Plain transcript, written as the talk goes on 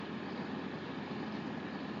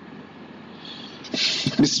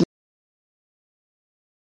بسم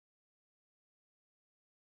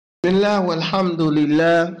الله والحمد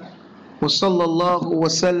لله وصلى الله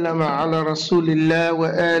وسلم على رسول الله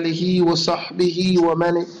وآله وصحبه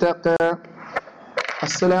ومن اتقى.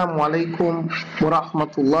 Assalamu alaikum wa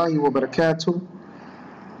rahmatullahi wa barakatuh,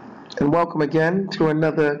 and welcome again to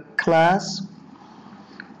another class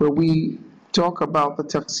where we talk about the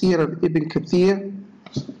tafsir of Ibn Kathir.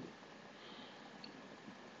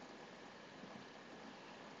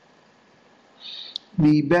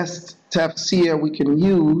 The best tafsir we can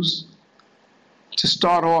use to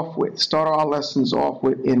start our lessons off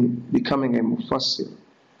with in becoming a mufassir.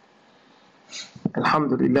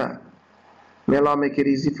 Alhamdulillah. May Allah make it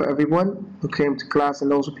easy for everyone who came to class and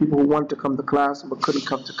those people who want to come to class but couldn't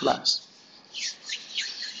come to class.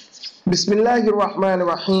 Bismillahir Rahmanir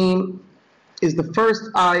Rahim is the first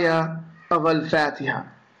ayah of Al-Fatiha.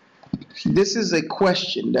 This is a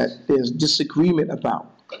question that there's disagreement about.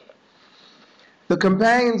 The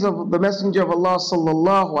companions of the Messenger of Allah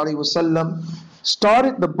sallallahu alaihi wasallam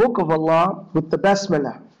started the book of Allah with the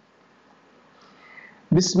Basmalah.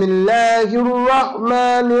 Bismillahir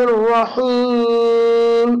Rahmanir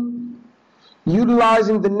Rahim,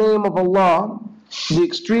 utilizing the name of Allah, the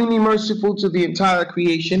extremely merciful to the entire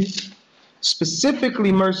creation,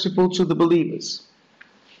 specifically merciful to the believers.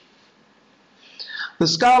 The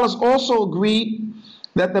scholars also agreed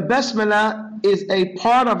that the Basmalah is a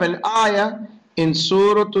part of an ayah in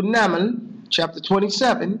Surah An-Naml, chapter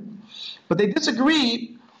 27, but they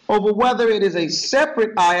disagreed over whether it is a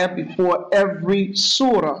separate ayah before every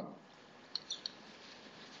surah.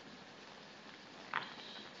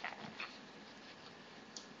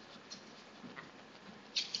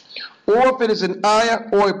 Or if it is an ayah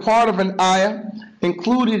or a part of an ayah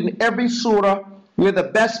included in every surah where the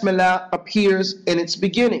Basmalah appears in its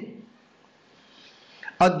beginning.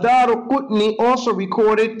 Ad-Daraqutni also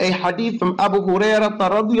recorded a hadith from Abu Hurairah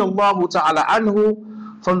radiyallahu ta'ala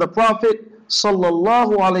anhu from the Prophet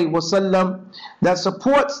sallallahu alayhi wasallam that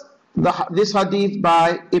supports this hadith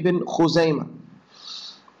by Ibn Khuzaymah.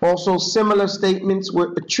 Also similar statements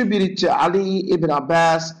were attributed to Ali ibn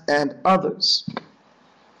Abbas and others.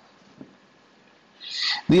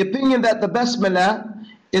 The opinion that the Basmalah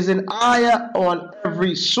is an ayah on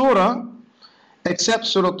every surah except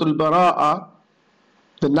Surah Al-Bara'ah,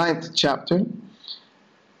 the 9th chapter.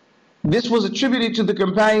 This was attributed to the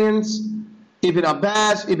companions Ibn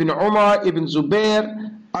Abbas, Ibn Umar, Ibn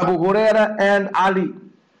Zubair, Abu Hurairah, and Ali.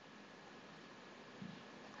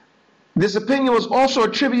 This opinion was also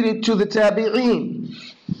attributed to the Tabi'een,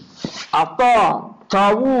 Ata,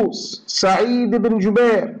 Tawus, Sa'id ibn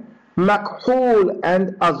Jubair, Makhul,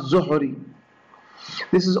 and Az-Zuhri.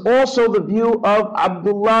 This is also the view of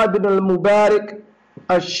Abdullah ibn al-Mubarak,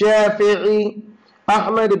 Al-Shafi'i,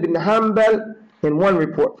 Ahmad ibn Hanbal, in one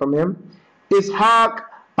report from him, Ishaq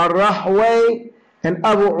al-Rahway, and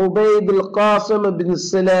Abu Ubaid al-Qasim ibn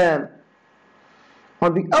Salam.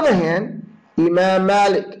 On the other hand, Imam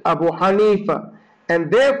Malik, Abu Hanifa, and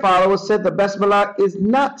their followers said the Basmalah is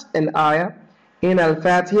not an ayah in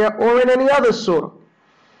Al-Fatiha or in any other surah.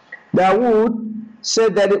 Dawood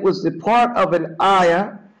said that it was the part of an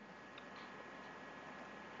ayah.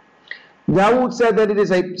 Dawood said that it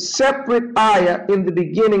is a separate ayah in the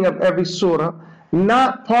beginning of every surah,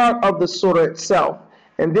 not part of the surah itself.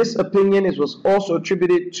 And this opinion was also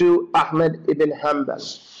attributed to Ahmad ibn Hanbal.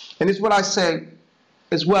 And this is what I say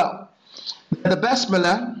as well. The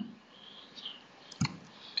Basmalah,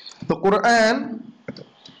 the Quran,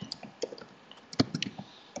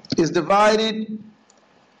 is divided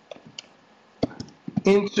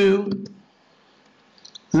into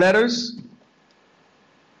letters,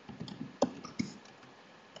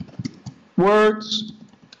 words,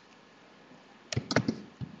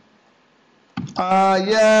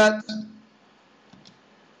 ayat,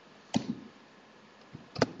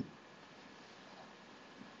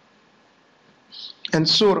 and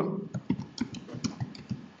surah.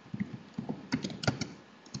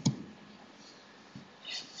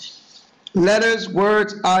 Letters,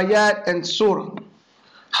 words, ayat, and surah.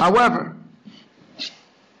 However,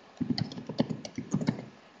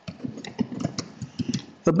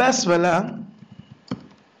 the Basmalah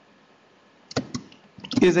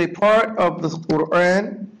is a part of the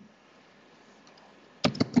Quran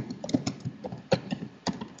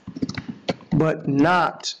but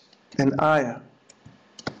not an ayah.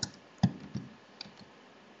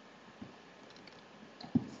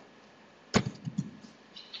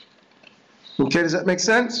 Okay, does that make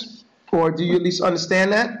sense? Or do you at least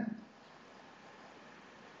understand that?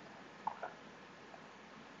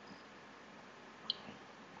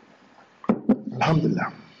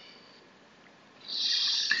 Alhamdulillah.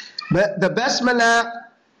 But the basmala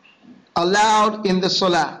allowed in the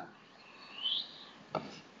salah.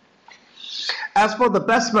 As for the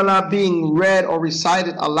basmala being read or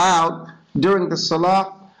recited aloud during the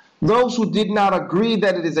salah, those who did not agree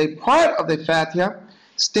that it is a part of the Fatiha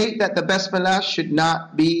state that the basmala should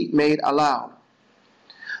not be made aloud.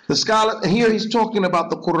 The scholar, here he's talking about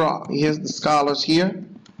the Qur'an. Here's the scholars here.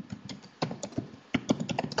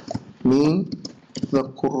 Mean the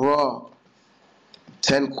Qur'an.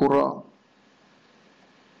 10 Qur'an.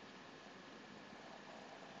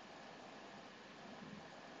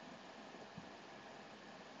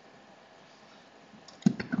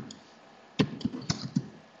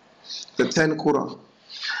 The 10 Qur'an.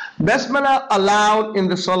 Basmala allowed in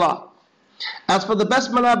the salah. As for the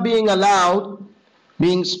basmala being allowed,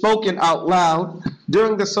 being spoken out loud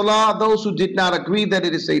during the salah, those who did not agree that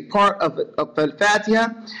it is a part of al-Fatiha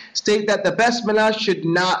state that the basmala should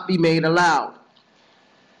not be made aloud.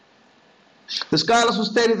 The scholars who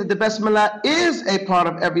stated that the basmala is a part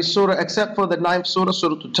of every surah except for the 9th surah,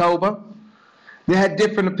 Surah At-Tawbah, they had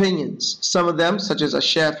different opinions. Some of them, such as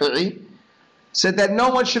Ash-Shafi'i, said that no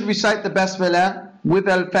one should recite the basmala with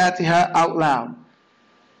al-Fatiha out loud.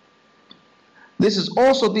 This is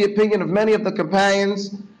also the opinion of many of the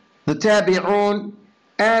companions, the tabi'un,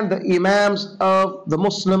 and the imams of the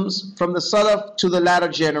Muslims from the Salaf to the latter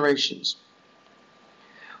generations.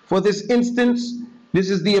 For this instance, this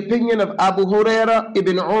is the opinion of Abu Huraira,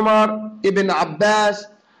 Ibn Umar, Ibn Abbas,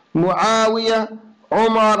 Muawiyah,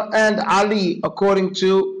 Umar, and Ali, according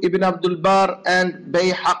to Ibn Abdul Bar and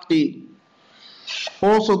Bayhaqi.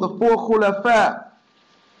 Also the 4 Khulafa,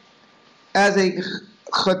 as a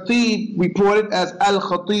Khatib reported, as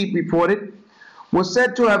Al-Khatib reported, was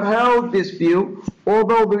said to have held this view,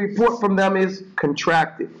 although the report from them is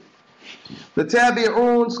contracted. The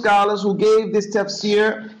Tabi'un scholars who gave this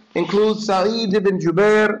tafsir include Sa'id ibn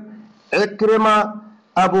Jubair, Ikrimah,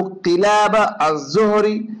 Abu Qilaba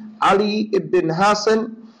al-Zuhri, Ali ibn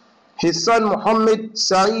Hasan, his son Muhammad,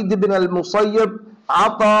 Sa'id ibn al-Musayyib,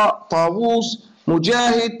 Ata, Tawus,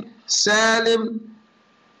 Mujahid, Salim,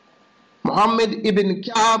 Muhammad ibn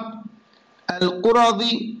Ka'b,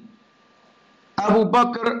 Al-Quradi, Abu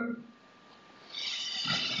Bakr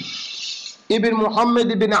ibn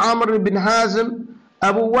Muhammad ibn Amr ibn Hazm,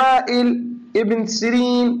 Abu Wa'il ibn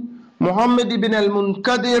Sirin, Muhammad ibn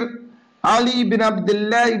al-Munkadir, Ali ibn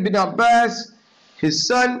Abdullah ibn Abbas, his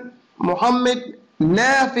son Muhammad,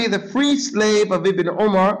 Nafi, the free slave of Ibn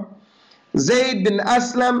Umar, Zayd bin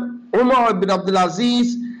Aslam, Umar ibn Abdul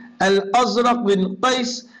Aziz, Al-Azraq bin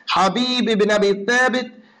Qais, Habib ibn Abi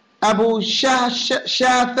Thabit, Abu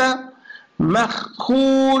Shatha,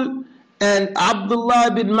 Makhul, and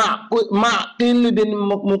Abdullah bin Ma'qil bin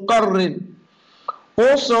Muqarrin.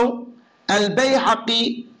 Also,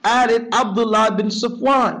 Al-Bayhaqi added Abdullah bin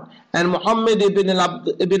Safwan and Muhammad ibn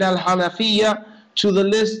al-Hanafiya to the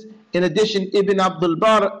list. In addition, Ibn Abdul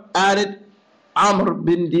Bar added Amr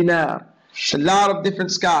bin Dinar. A lot of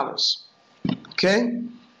different scholars. Okay?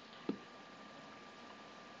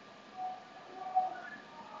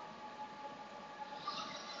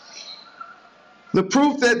 The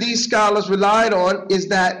proof that these scholars relied on is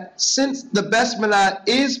that since the Basmala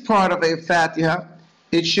is part of a Fatiha,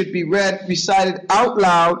 it should be read, recited out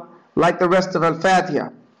loud like the rest of Al-Fatiha.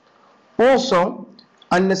 Also,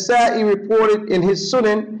 An-Nasa'i reported in his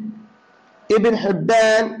Sunan, Ibn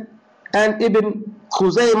Hibban and Ibn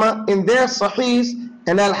Khuzaymah in their Sahihs,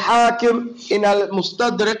 and Al-Hakim in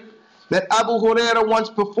Al-Mustadrak, that Abu Huraira once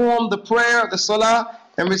performed the prayer, the Salah,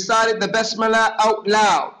 and recited the Basmala out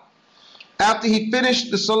loud. After he finished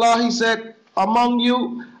the Salah, he said, among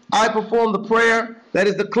you, I perform the prayer that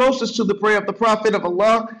is the closest to the prayer of the Prophet of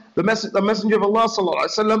Allah, the Messenger of Allah sallallahu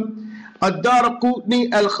alaihi wasallam.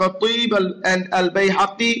 Ad-Daraqutni, Al-Khatib, and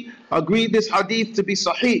Al-Bayhaqi agreed this hadith to be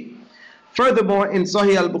sahih. Furthermore, in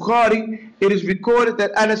Sahih al-Bukhari, it is recorded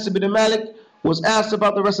that Anas ibn Malik was asked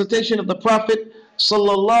about the recitation of the Prophet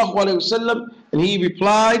sallallahu alaihi wasallam, and he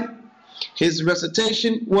replied, his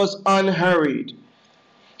recitation was unhurried.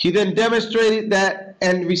 He then demonstrated that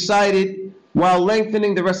and recited while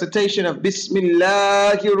lengthening the recitation of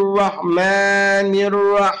Bismillahir Rahmanir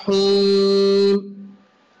Rahim.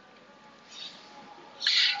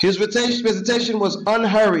 His recitation was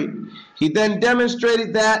unhurried. He then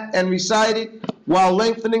demonstrated that and recited while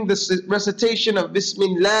lengthening the recitation of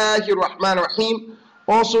Bismillahir Rahmanir Rahim,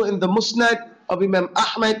 also in the Musnad of Imam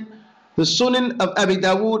Ahmad, the Sunan of Abi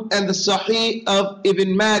Dawood, and the Sahih of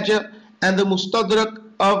Ibn Majah, and the Mustadrak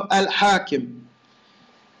of Al-Hakim.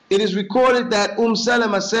 It is recorded that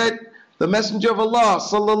Salama said, the Messenger of Allah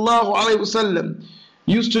sallallahu alaihi wasallam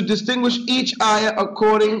used to distinguish each ayah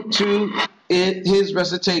according to his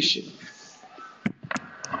recitation.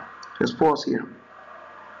 Let's pause here.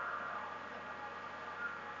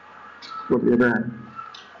 What you're done.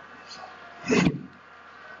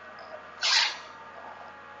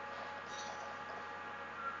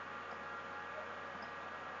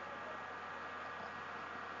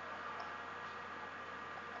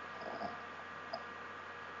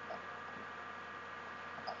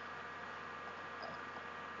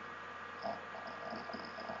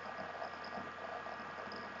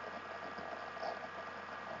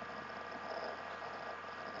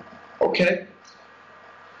 Okay.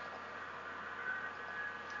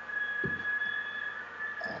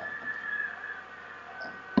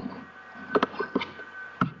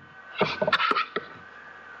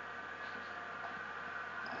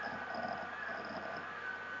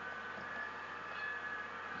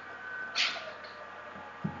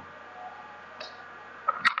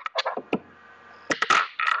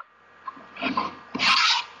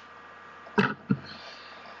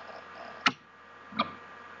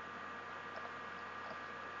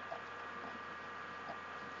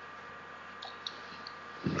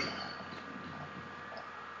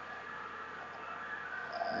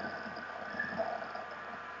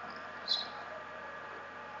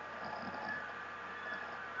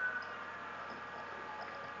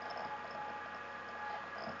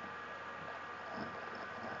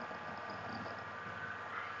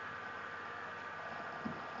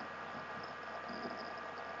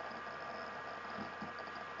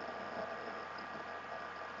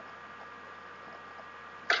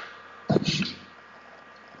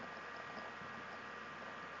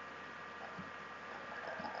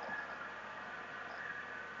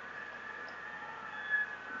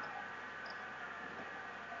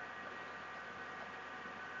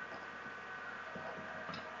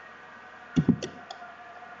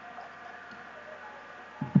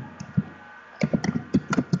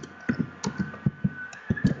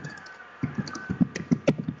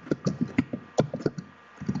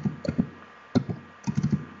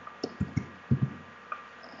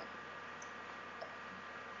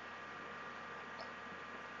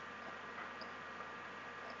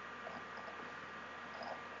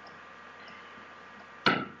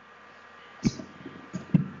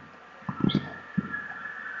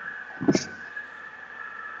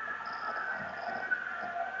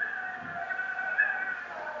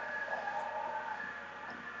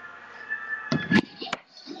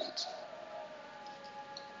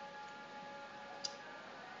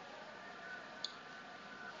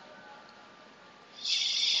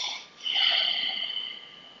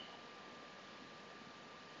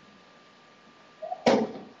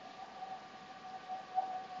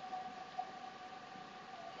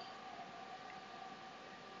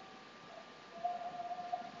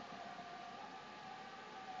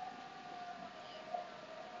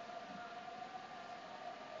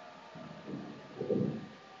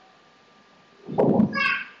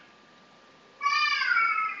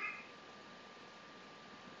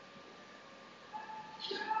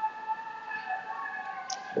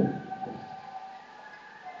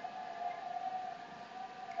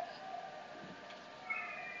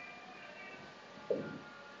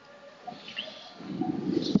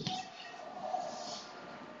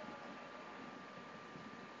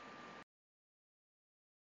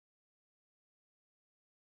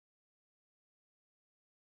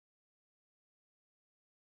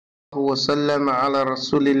 وسلم على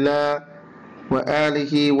رسول الله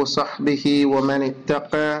وآله وصحبه ومن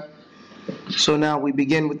اتقى. So now we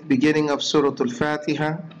begin with the beginning of Surah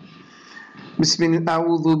Al-Fatiha.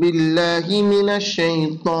 أعوذ بالله من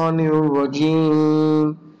الشيطان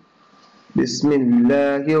الرجيم. بسم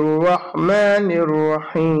الله الرحمن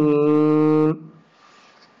الرحيم.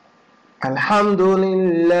 الحمد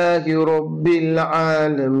لله رب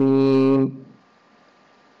العالمين.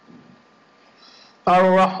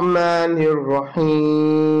 الرحمن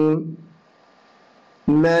الرحيم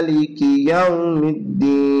مالك يوم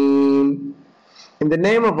الدين. In the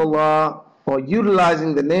name of Allah, or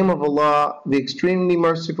utilizing the name of Allah, the extremely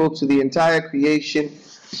merciful to the entire creation,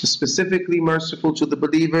 specifically merciful to the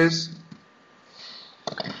believers.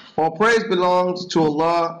 All praise belongs to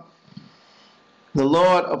Allah, the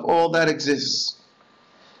Lord of all that exists.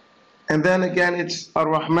 And then again it's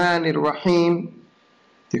Ar-Rahman Ar-Rahim,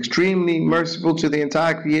 extremely merciful to the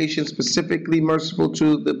entire creation, specifically merciful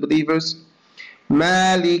to the believers.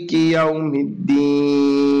 Maliki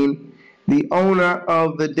Yawmiddin, the owner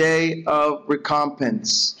of the day of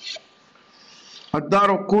recompense.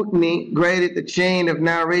 Ad-Daraqutni graded the chain of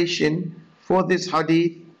narration for this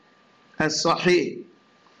hadith as Sahih.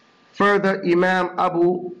 Further, Imam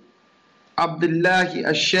Abu Abdullah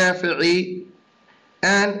al-Shafi'i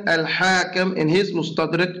and Al-Hakim in his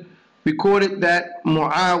Mustadrak recorded that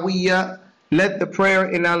Muawiyah led the prayer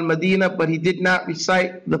in Al-Madinah, but he did not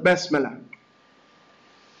recite the Basmalah.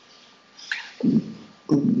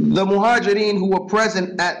 The Muhajirin who were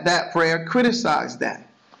present at that prayer criticized that.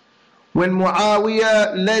 When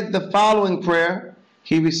Muawiyah led the following prayer,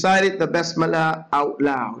 he recited the Basmalah out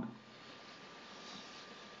loud.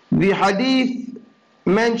 The hadith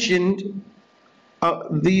mentioned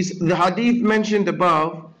the hadith mentioned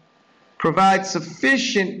above provides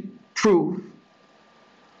sufficient proof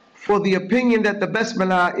for the opinion that the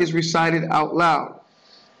Basmalah is recited out loud.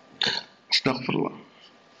 Astaghfirullah.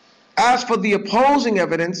 As for the opposing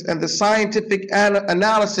evidence and the scientific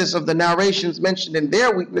analysis of the narrations mentioned in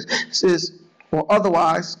their weaknesses or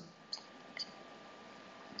otherwise,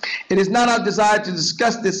 it is not our desire to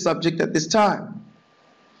discuss this subject at this time.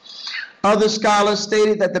 Other scholars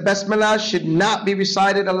stated that the Basmalah should not be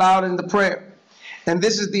recited aloud in the prayer, and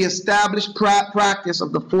this is the established practice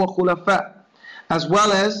of the four Khulafa, as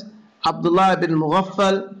well as Abdullah ibn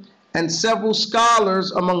Mughaffal and several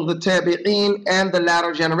scholars among the Tabi'een and the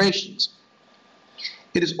latter generations.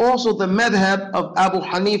 It is also the madhab of Abu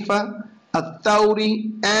Hanifa,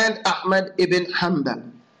 Al-Thawri, and Ahmad ibn Hanbal.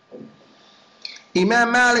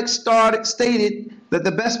 Imam Malik stated that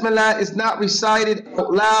the Basmalah is not recited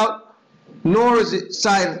out loud, nor is it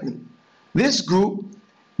silently. This group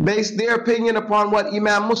based their opinion upon what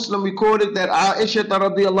Imam Muslim recorded, that Aisha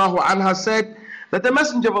radiyallahu anha said that the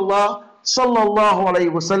Messenger of Allah sallallahu alayhi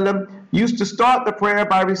wasallam used to start the prayer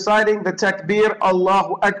by reciting the takbir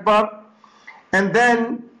Allahu Akbar and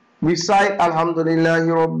then recite Alhamdulillahi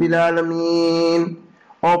Rabbil Alameen.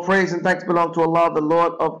 All praise and thanks belong to Allah, the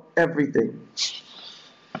Lord of everything.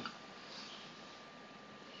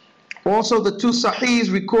 Also, the two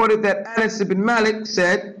Sahihs recorded that Anas ibn Malik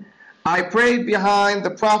said, I prayed behind the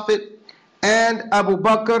Prophet and Abu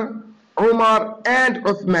Bakr, Umar, and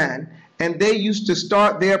Uthman, and they used to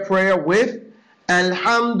start their prayer with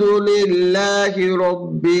Alhamdulillahi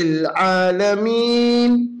Rabbil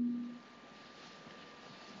Alameen.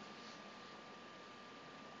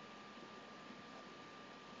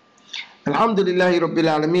 Alhamdulillahi Rabbil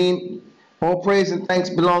Alameen. All praise and thanks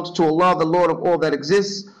belongs to Allah, the Lord of all that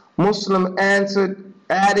exists. Muslim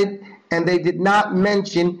added, and they did not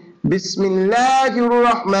mention Bismillahir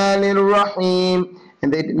Rahmanir Rahim,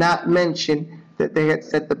 and they did not mention that they had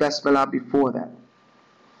said the Basmalah before that.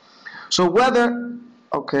 So whether,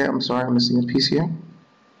 okay, I'm sorry, I'm missing a piece here.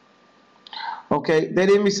 Okay, they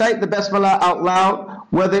didn't recite the Basmalah out loud,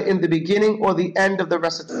 whether in the beginning or the end of the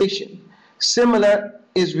recitation. Similar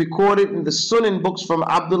is recorded in the Sunan books from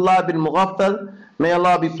Abdullah bin Mughaffal, may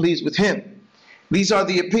Allah be pleased with him. These are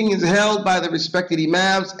the opinions held by the respected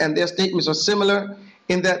Imams, and their statements are similar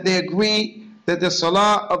in that they agree that the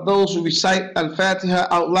salah of those who recite Al-Fatiha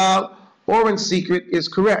out loud or in secret is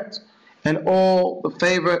correct, and all the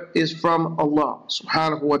favor is from Allah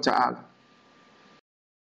subhanahu wa ta'ala.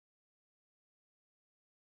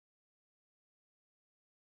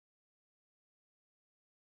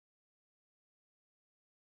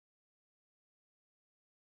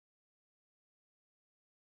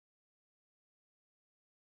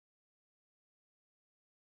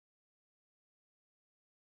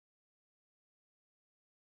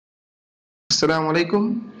 Assalamu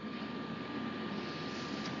alaikum.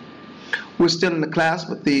 We're still in the class,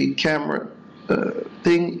 but the camera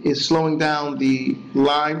thing is slowing down the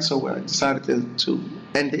line, so I decided to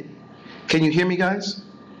end it. Can you hear me, guys?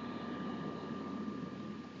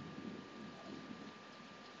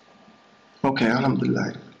 Okay,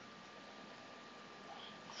 alhamdulillah.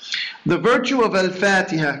 The virtue of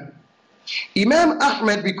Al-Fatiha. Imam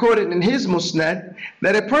Ahmad recorded in his Musnad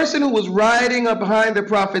that a person who was riding up behind the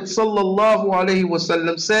Prophet sallallahu alaihi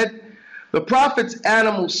wasallam said, the Prophet's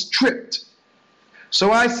animals tripped.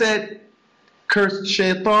 So I said, cursed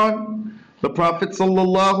shaitan. The Prophet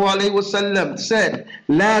sallallahu alaihi wasallam said,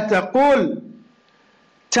 لا تقل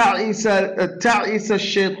تعيس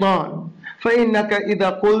الشيطان فإنك إذا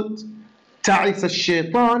قلت تعيس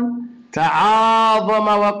الشيطان تعاظم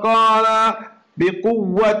وقال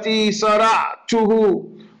بقوتي صرعته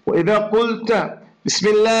وإذا قلت بسم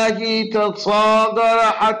الله تصاغر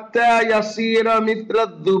حتى يصير مثل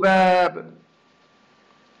الذباب.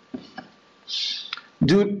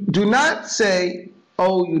 Do not say,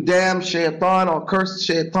 oh you damn shaitan or cursed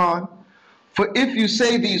shaitan, for if you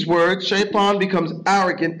say these words, shaitan becomes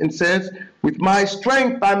arrogant and says, with my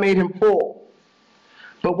strength I made him fall.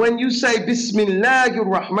 But when you say Bismillahir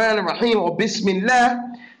Rahmanir Rahim or Bismillah,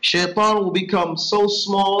 shaitan will become so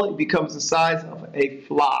small it becomes the size of a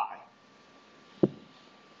fly.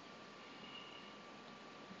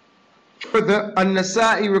 Further,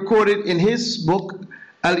 An-Nasa'i recorded in his book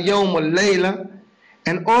Al-Yawm al-Layla,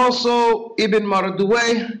 and also Ibn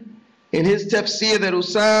Mardawayh in his tafsir that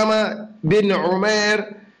Usama bin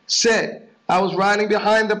Umair said, I was riding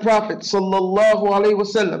behind the Prophet sallallahu alaihi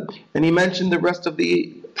wasallam, and he mentioned the rest of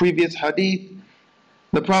the previous hadith.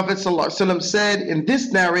 The Prophet sallallahu alaihi wasallam said in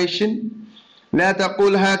this narration, لا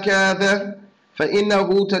تقل هكذا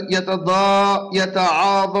فإنه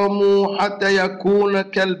يتعاظم حتى يكون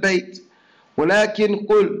كالبيت ولكن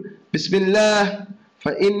قل بسم الله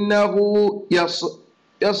فإنه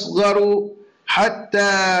يصغر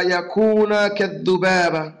حتى يكون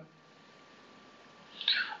كالذبابة.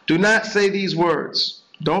 Do not say these words.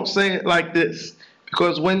 Don't say it like this,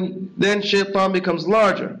 because then shaitan becomes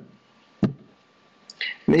larger.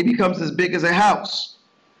 And he becomes as big as a house.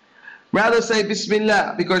 Rather say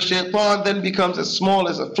Bismillah, because shaitan then becomes as small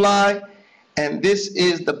as a fly, and this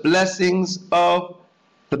is the blessings of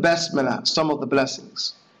the Basmalah, some of the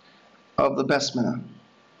blessings of the Basmalah.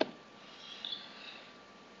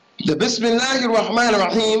 The Bismillahir Rahmanir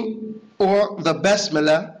Rahim, or the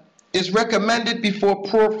Basmalah, is recommended before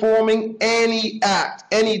performing any act,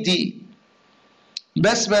 any deed.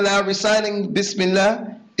 Basmalah, reciting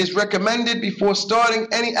Bismillah, is recommended before starting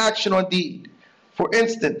any action or deed. For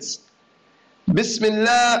instance,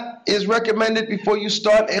 Bismillah is recommended before you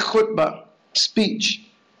start a khutbah, speech.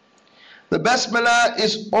 The Basmalah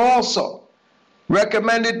is also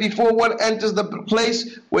recommended before one enters the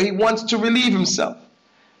place where he wants to relieve himself.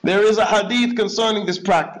 There is a hadith concerning this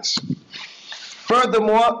practice.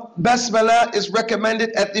 Furthermore, Basmalah is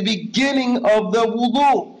recommended at the beginning of the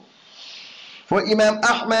wudu. For Imam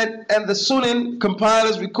Ahmad and the Sunan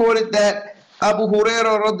compilers recorded that Abu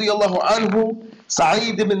Hurairah radiyallahu anhu,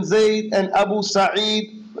 Sa'id ibn Zayd, and Abu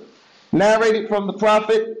Sa'id narrated from the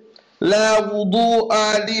Prophet, لا وضوء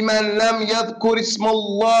لمن لم يذكر اسم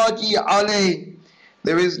الله عليه.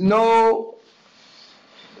 There is no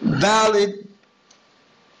valid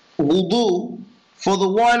wudu for the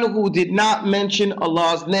one who did not mention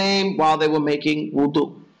Allah's name while they were making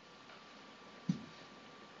wudu.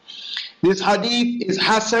 This hadith is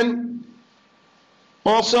Hasan.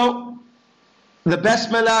 Also, the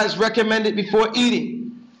Basmalah is recommended before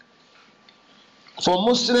eating. For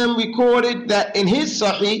Muslim recorded that in his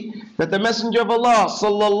Sahih, that the Messenger of Allah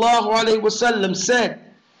sallallahu alaihi wasallam said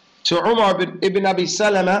to Umar ibn Abi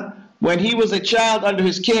Salama when he was a child under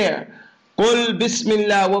his care, قل بسم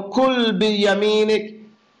الله وكل بيمينك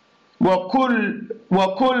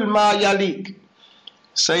وكل ما يليك.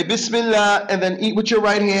 Say Bismillah and then eat with your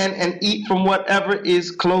right hand and eat from whatever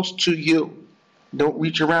is close to you. Don't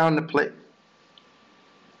reach around the plate.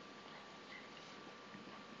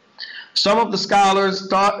 Some of the scholars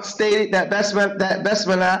stated that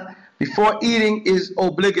Basmalah before eating is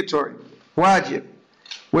obligatory, wajib,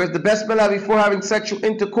 whereas the Basmalah before having sexual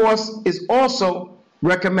intercourse is also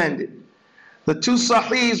recommended. The two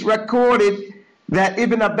Sahihs recorded that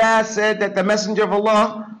Ibn Abbas said that the Messenger of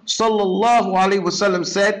Allah sallallahu alaihi wasallam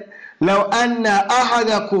said, لو أن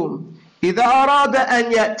أحدكم إذا أراد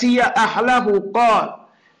أن يأتي أهله قال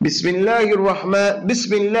بسم الله الرحمن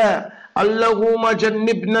بسم الله اللهم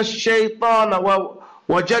جنبنا الشيطان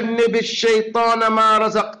وجنب الشيطان ما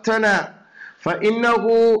رزقتنا فإنه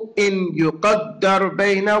إن يقدر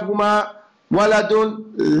بينهما ولد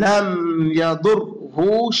لم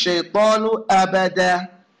يضره شيطان أبدا.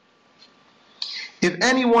 If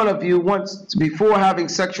any one of you wants to, before having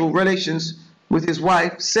sexual relations with his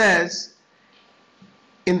wife, says,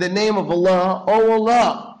 in the name of Allah, O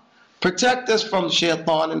Allah, protect us from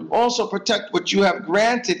shaitan and also protect what you have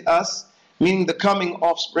granted us, meaning the coming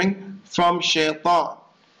offspring, from shaitan.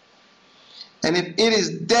 And if it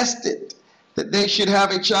is destined that they should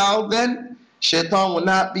have a child, then shaitan will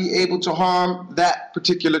not be able to harm that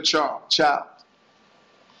particular child.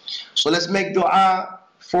 So let's make dua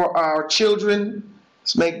for our children.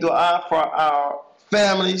 Let's make dua for our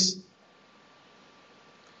families.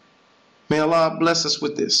 May Allah bless us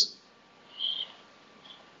with this.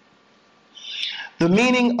 The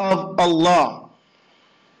meaning of Allah.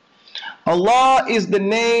 Allah is the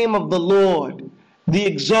name of the Lord, the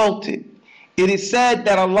exalted. It is said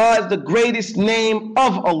that Allah is the greatest name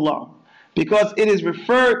of Allah because it is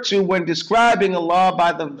referred to when describing Allah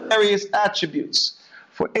by the various attributes.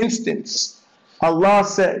 For instance, Allah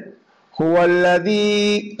said, هو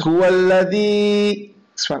الذي هو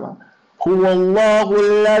الله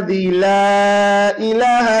الذي لا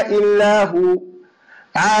إله إلا هو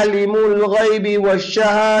عالم الغيب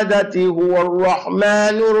والشهادة هو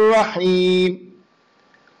الرحمن الرحيم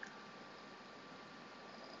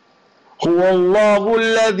هو الله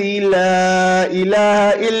الذي لا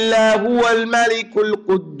إله إلا هو الملك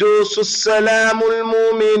القدوس السلام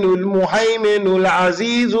المؤمن المهيمن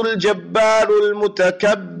العزيز الجبار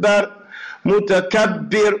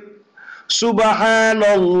متكبر سبحان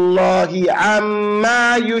الله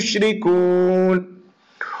عما يشركون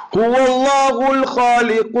هو الله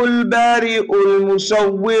الخالق البارئ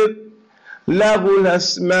المصور له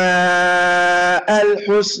الأسماء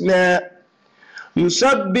الحسنى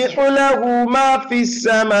يسبح له ما في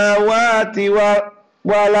السماوات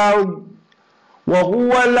والأرض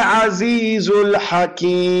وهو العزيز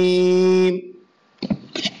الحكيم.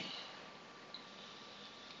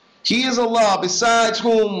 He is Allah, besides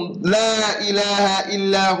whom La ilaha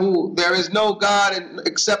illahu, there is no God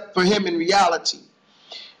except for Him in reality,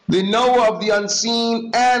 the knower of the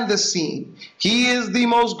unseen and the seen. He is the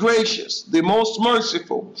most gracious, the most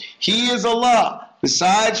merciful. He is Allah,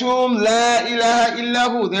 besides whom La ilaha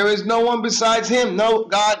illahu, there is no one besides Him, no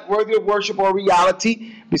God worthy of worship or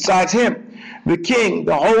reality besides Him. The King,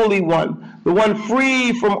 the Holy One, the one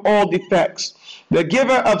free from all defects, the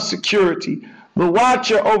giver of security, the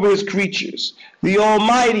watcher over His creatures, the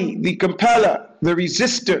Almighty, the compeller, the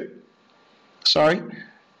resister,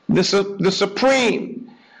 the supreme.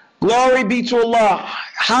 Glory be to Allah.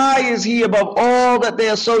 High is He above all that they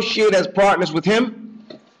associate as partners with Him.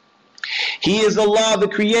 He is Allah, the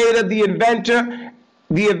creator, the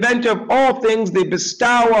inventor of all things, the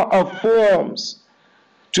bestower of forms.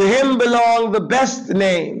 To Him belong the best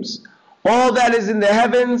names. All that is in the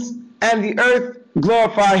heavens and the earth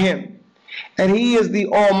glorify Him. And He is the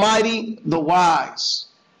Almighty, the wise.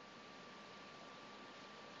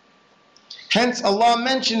 Hence, Allah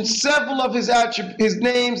mentioned several of His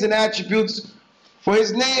names and attributes for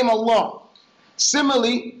His name, Allah.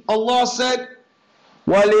 Similarly, Allah said,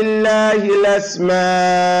 وَلِلَّهِ الْأَسْمَاءُ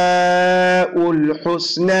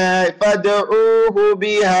الْحُسْنَى فَادْعُوهُ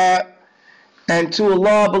بِهَا. And to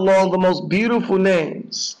Allah belong the most beautiful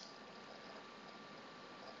names.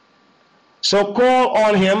 So call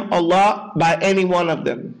on Him, Allah, by any one of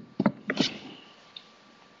them.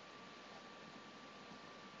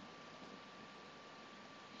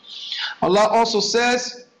 Allah also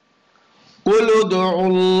says, قُلُ ادْعُوا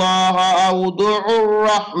اللَّهَ أَوْ ادْعُوا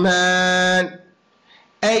الرَّحْمَنَ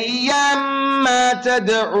أَيَّمَّا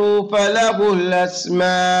تَدْعُوا فَلَهُ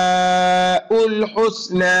الْأَسْمَاءُ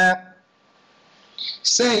الْحُسْنَى.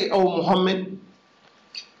 Say, O Muhammad,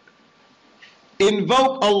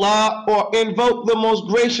 invoke Allah or invoke the most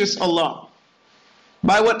gracious Allah.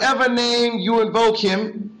 By whatever name you invoke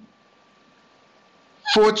Him,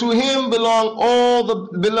 for to Him belong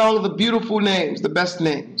the beautiful names, the best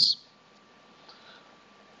names.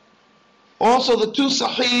 Also, the two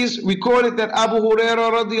Sahihs recorded that Abu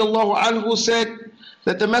Hurairah radiallahu anhu said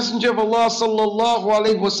that the Messenger of Allah sallallahu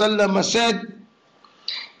alayhi wasallam said,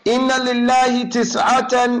 "Inna lillahi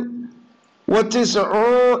tis'atan wa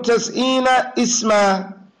tis'ina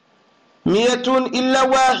isma miyatun illa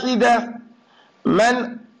wahida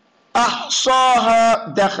man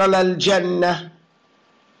ahsaha dakhala al-jannah."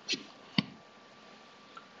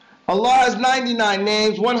 Allah has 99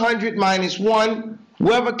 names, 100 minus 1.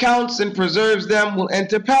 Whoever counts and preserves them will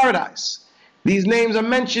enter paradise. These names are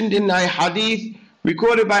mentioned in a hadith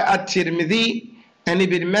recorded by At-Tirmidhi and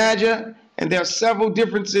Ibn Majah, and there are several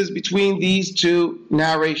differences between these two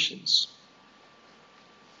narrations.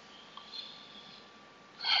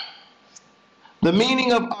 The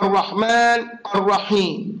meaning of Ar-Rahman,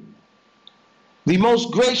 Ar-Rahim, the most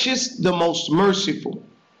gracious, the most merciful.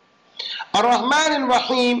 Ar-Rahman and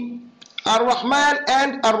Rahim, Ar-Rahman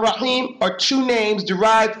and Ar-Rahim are two names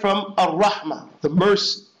derived from Ar-Rahmah, the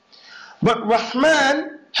mercy. But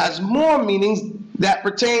Rahman has more meanings that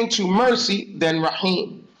pertain to mercy than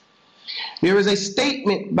Rahim. There is a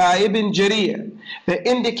statement by Ibn Jarir that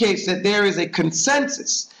indicates that there is a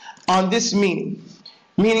consensus on this meaning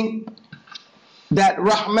that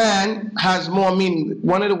Rahman has more meaning.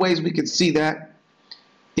 One of the ways we could see that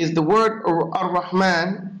is the word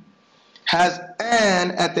Ar-Rahman has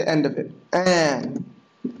an at the end of it. An,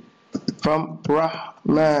 from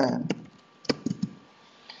Rahman.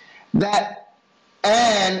 That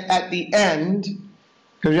an at the end,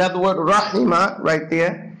 because you have the word Rahima right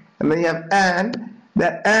there, and then you have an,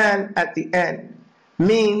 that an at the end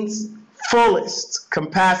means fullest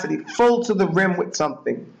capacity, full to the rim with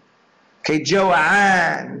something. Okay,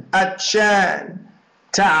 Jo'an, Atshan,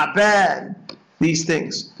 Ta'ban, these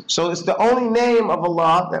things. So it's the only name of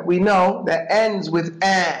Allah that we know that ends with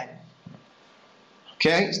an.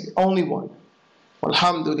 Okay, it's the only one.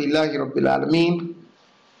 Alhamdulillahi Rabbil Alameen.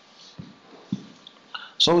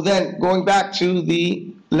 So then, going back to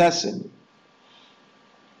the lesson.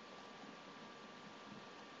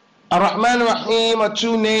 Ar-Rahman Ar-Rahim are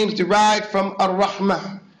two names derived from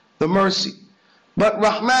Ar-Rahmah, the mercy. But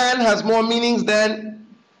Rahman has more meanings that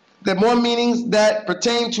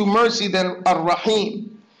pertain to mercy than Ar-Rahim.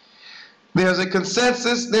 There's a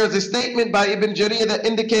consensus, there's a statement by Ibn Jarir that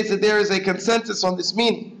indicates that there is a consensus on this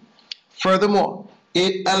meaning. Furthermore,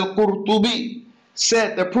 Al-Qurtubi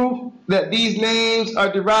said the proof that these names are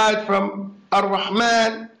derived from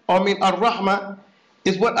Ar-Rahman, Ar-Rahmah,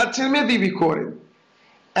 is what At-Tirmidhi recorded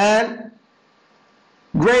and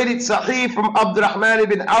graded Sahih from Abdurrahman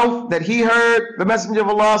ibn Auf that he heard the Messenger of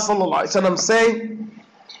Allah sallallahu alaihi wasallam say,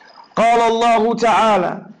 قال الله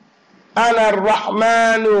تعالى أنا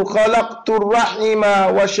الرحمن خلقت الرحم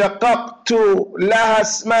وشققت لها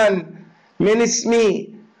اسما من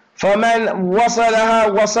اسمي فمن وصلها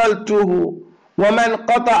وصلته ومن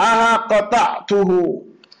قطعها قطعته.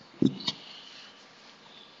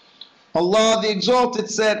 Allah the Exalted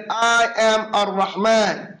said, I am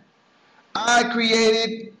Ar-Rahman. I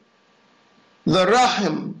created the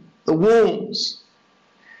Rahim, the wombs,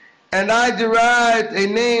 and I derived a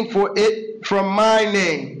name for it from my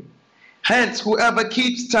name. Hence, whoever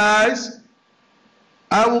keeps ties,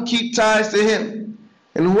 I will keep ties to him.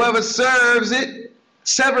 And whoever severs it,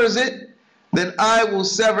 then I will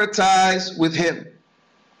sever ties with him.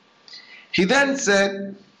 He then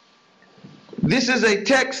said, this is a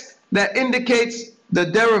text that indicates the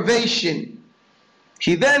derivation.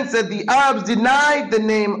 He then said the Arabs denied the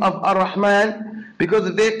name of Ar-Rahman because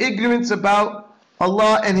of their ignorance about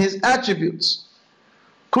Allah and His attributes.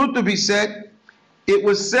 Qurtubi said, it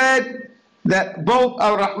was said that both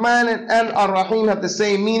Ar-Rahman and Ar-Rahim have the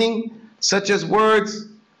same meaning, such as words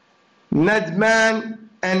Nadman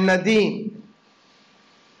and Nadim.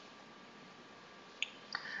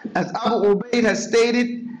 As Abu Ubaid has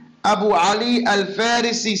stated, Abu Ali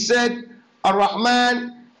al-Farisi said,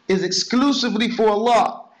 Ar-Rahman is exclusively for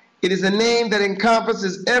Allah. It is a name that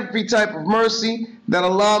encompasses every type of mercy that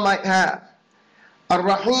Allah might have.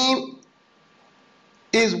 Ar-Rahim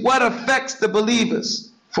is what affects the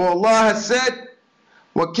believers. For Allah has said,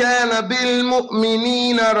 وَكَانَ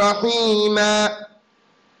بِالْمُؤْمِنِينَ رَحِيمًا.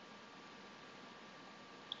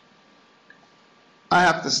 I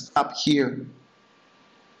have to stop here.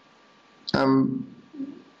 I'm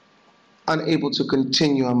unable to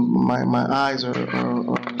continue. My eyes are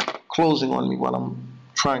closing on me while I'm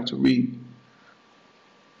trying to read.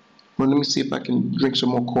 Well, let me see if I can drink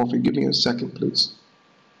some more coffee. Give me a second, please.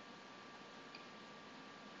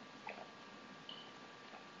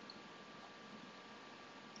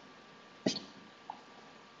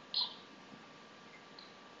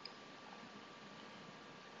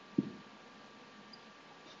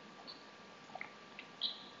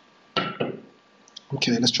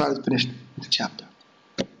 Okay, let's try to finish the chapter.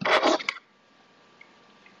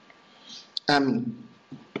 Ameen.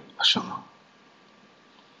 MashaAllah.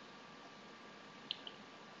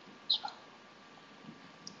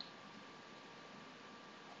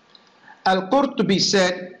 Al-Qurtubi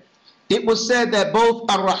said, it was said that both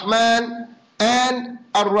Ar-Rahman and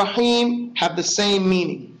Ar-Rahim have the same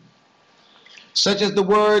meaning, such as the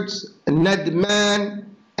words Nadman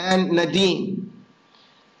and Nadim,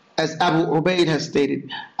 as Abu Ubaid has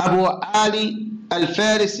stated. Abu Ali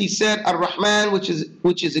al-Farisi said, Ar-Rahman, which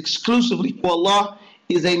is exclusively for Allah,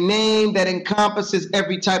 is a name that encompasses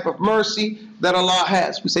every type of mercy that Allah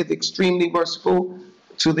has. We say the extremely merciful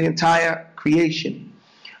to the entire creation.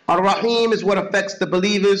 Ar-Rahim is what affects the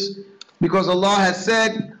believers, because Allah has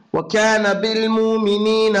said, وَكَانَ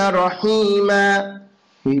بِالْمُؤْمِنِينَ رَحِيمًا.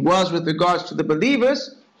 He was, with regards to the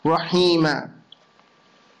believers, Rahima.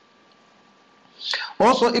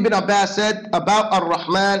 Also, Ibn Abbas said about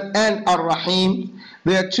Ar-Rahman and Ar-Rahim,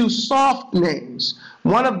 they are two soft names.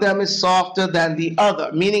 One of them is softer than the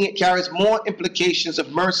other, meaning it carries more implications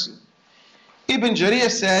of mercy. Ibn Jarir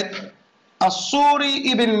said, As-Suri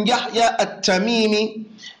ibn Yahya at-Tamimi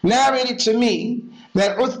narrated to me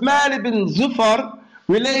that Uthman ibn Zufar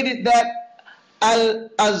related that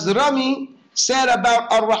Al-Azrami said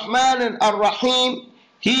about Ar-Rahman and Ar-Rahim,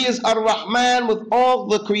 he is Ar-Rahman with all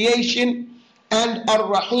the creation and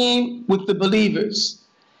Ar-Rahim with the believers.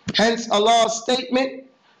 Hence Allah's statement,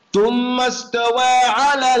 ثُمَّ اسْتَوَى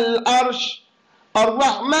عَلَى الْأَرْشِ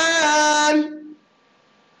Ar-Rahman.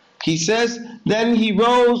 He says, then he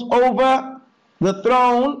rose over the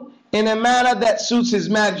throne in a manner that suits his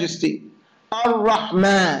majesty.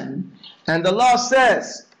 Ar-Rahman. And Allah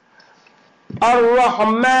says,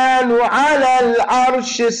 Ar-Rahmanu ala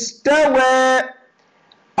al-arsh istawa.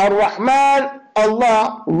 Ar-Rahman,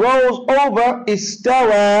 Allah, rose over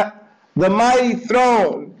istawa, the mighty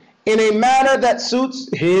throne, in a manner that suits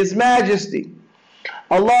His majesty.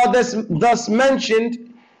 Allah thus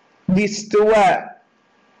mentioned Istiwa,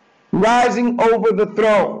 rising over the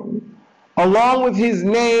throne, along with his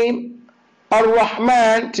name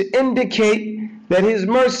Ar-Rahman, to indicate that his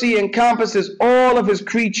mercy encompasses all of his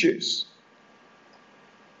creatures.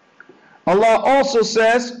 Allah also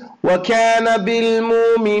says, وَكَانَ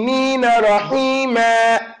بِالْمُؤْمِنِينَ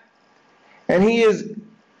رَحِيمًا, and he is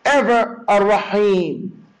ever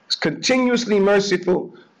Ar-Rahim, continuously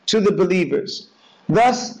merciful to the believers,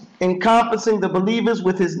 thus encompassing the believers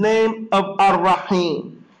with his name of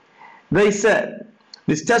Ar-Rahim. They said,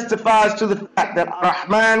 this testifies to the fact that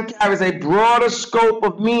Ar-Rahman carries a broader scope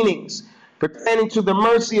of meanings pertaining to the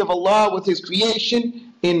mercy of Allah with his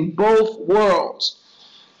creation in both worlds.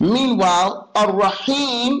 Meanwhile,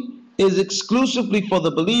 Ar-Rahim is exclusively for the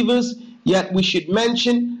believers, yet we should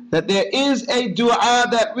mention that there is a dua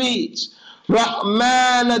that reads,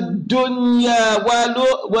 Rahman ad-dunya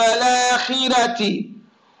wal-akhirati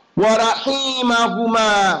wa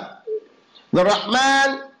rahimahuma. The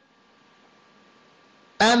Rahman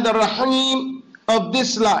and the Rahim of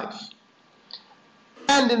this life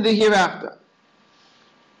and in the hereafter.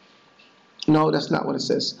 No, that's not what it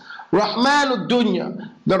says. Rahman ad-dunya,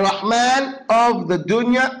 the Rahman of the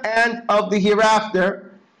dunya and of the hereafter,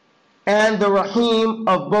 and the Rahim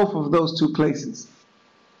of both of those two places.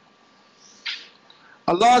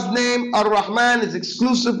 Allah's name Ar-Rahman is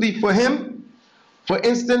exclusively for him. For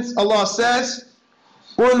instance, Allah says,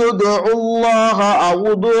 قُلُ ادْعُوا اللَّهَ أَوْ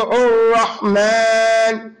ادْعُوا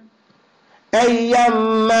الرَّحْمَنَ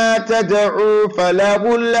أَيَّمَّا تَدْعُوا فَلَهُ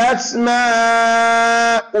الْأَسْمَاءُ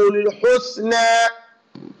الْحُسْنَى.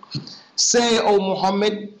 Say, O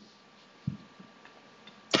Muhammad,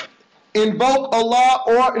 invoke Allah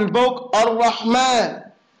or invoke Ar-Rahman.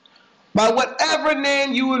 By whatever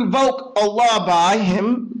name you invoke Allah by,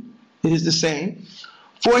 him, it is the same.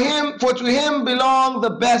 For to him belong the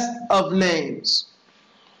best of names.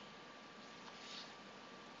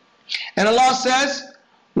 And Allah says,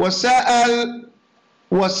 وَاسْأَلْ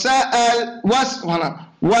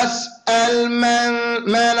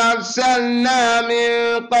مَنْ أَرْسَلْنَا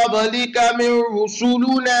مِنْ قَبْلِكَ مِنْ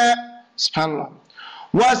رُسُلِنَا. SubhanAllah.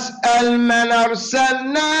 وَاسْأَلْ مَنْ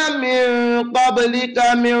أَرْسَلْنَا مِنْ قَبْلِكَ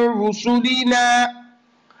مِنْ رُسُلِنَا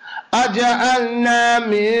أَجَعَلْنَا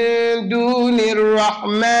مِنْ دُونِ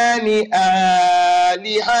الرَّحْمَنِ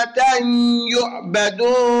آلِهَةً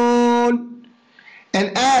يُعْبَدُونَ.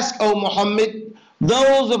 And ask, O Muhammad,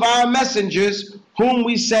 those of our messengers whom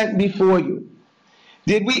we sent before you,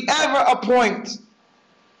 did we ever appoint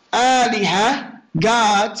alihah,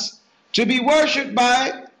 gods, to be worshipped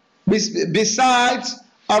by besides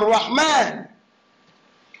Ar-Rahman?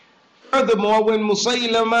 Furthermore, when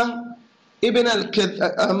Musaylama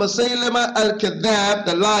al-Kadhab,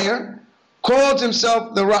 the liar, called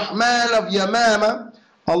himself the Rahman of Yamama,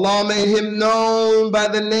 Allah made him known by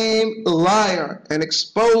the name liar and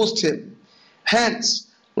exposed him. Hence,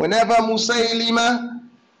 whenever Musaylima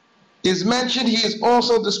is mentioned, he is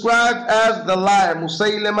also described as the liar,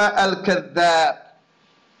 Musaylima al-Kadhab.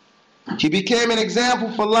 He became an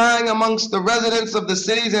example for lying amongst the residents of the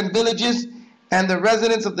cities and villages and the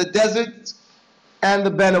residents of the deserts and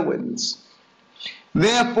the Bedouins.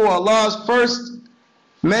 Therefore, Allah has first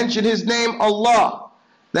mentioned his name Allah,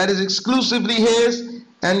 that is exclusively his,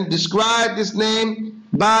 and described his name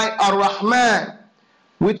by Ar-Rahman,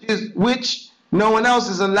 which no one else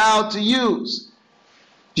is allowed to use.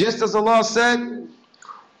 Just as Allah said,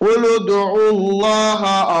 قُلُ ادْعُوا اللَّهَ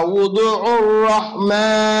أَوْ ادْعُوا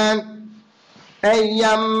الرَّحْمَنَ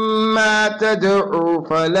أَيَّمَّا تَدْعُوا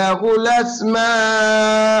فَلَهُ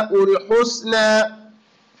الْأَسْمَاءُ الْحُسْنَى.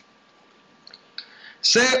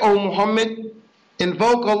 Say, O Muhammad,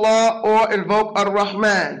 invoke Allah or invoke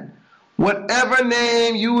Ar-Rahman. Whatever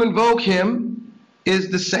name you invoke him is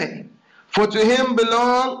the same. For to him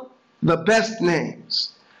belong the best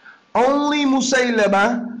names. Only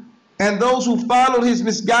Musaylama and those who followed his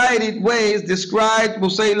misguided ways described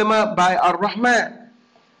Musaylama by Ar-Rahman.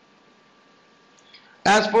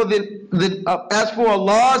 As for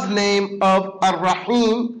Allah's name of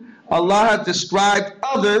Ar-Rahim, Allah has described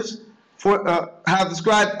others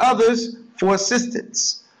for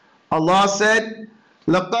assistance. Allah said,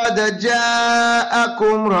 لَقَدْ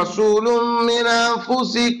جَاءَكُمْ رَسُولٌ مِّنْ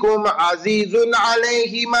أَنفُسِكُمْ عَزِيزٌ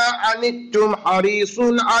عَلَيْهِ مَا عَنِتُّمْ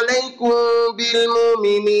حَرِيصٌ عَلَيْكُمْ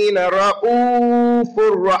بِالْمُؤْمِنِينَ رَءُوفٌ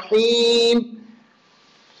رَحِيمٌ.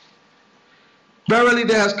 Verily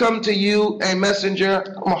there has come to you a messenger,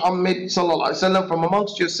 Muhammad sallallahu alaihi wasallam, from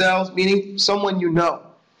amongst yourselves, meaning someone you know.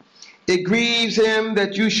 It grieves him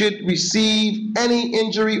that you should receive any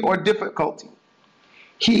injury or difficulty.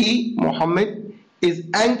 He, Muhammad, is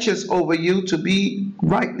anxious over you to be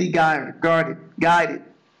rightly guided.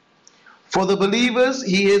 For the believers,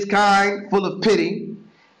 He is kind, full of pity,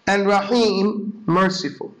 and Rahim,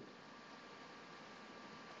 merciful.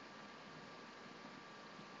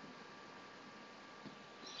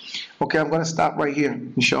 Okay, I'm going to stop right here,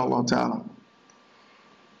 inshallah ta'ala.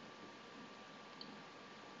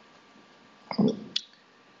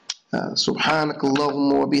 سبحانك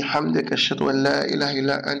اللهم وبحمدك أشهد أن لا إله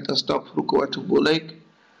إلا أنت أستغفرك وأتوب إليك.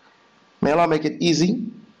 May Allah make it easy.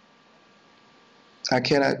 I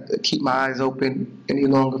cannot keep my eyes open any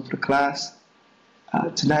longer for the class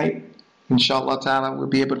tonight. Inshallah ta'ala, we'll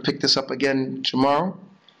be able to pick this up again tomorrow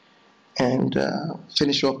and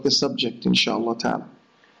finish off the subject, inshallah ta'ala.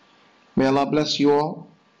 May Allah bless you all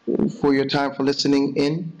for your time for listening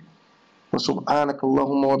in. وَسُبْحَانَكَ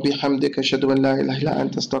اللَّهُمَّ وَبِحَمْدِكَ أَشْهَدُ أَنْ لَا إِلَهَ إِلَّا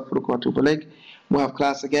أَنْتَ أَسْتَغْفِرُكَ وَأَتُوبُ إِلَيْكَ. We'll have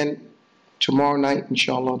class again tomorrow night,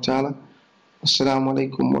 inshallah ta'ala. Assalamu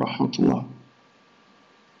alaikum wa rahmatullah.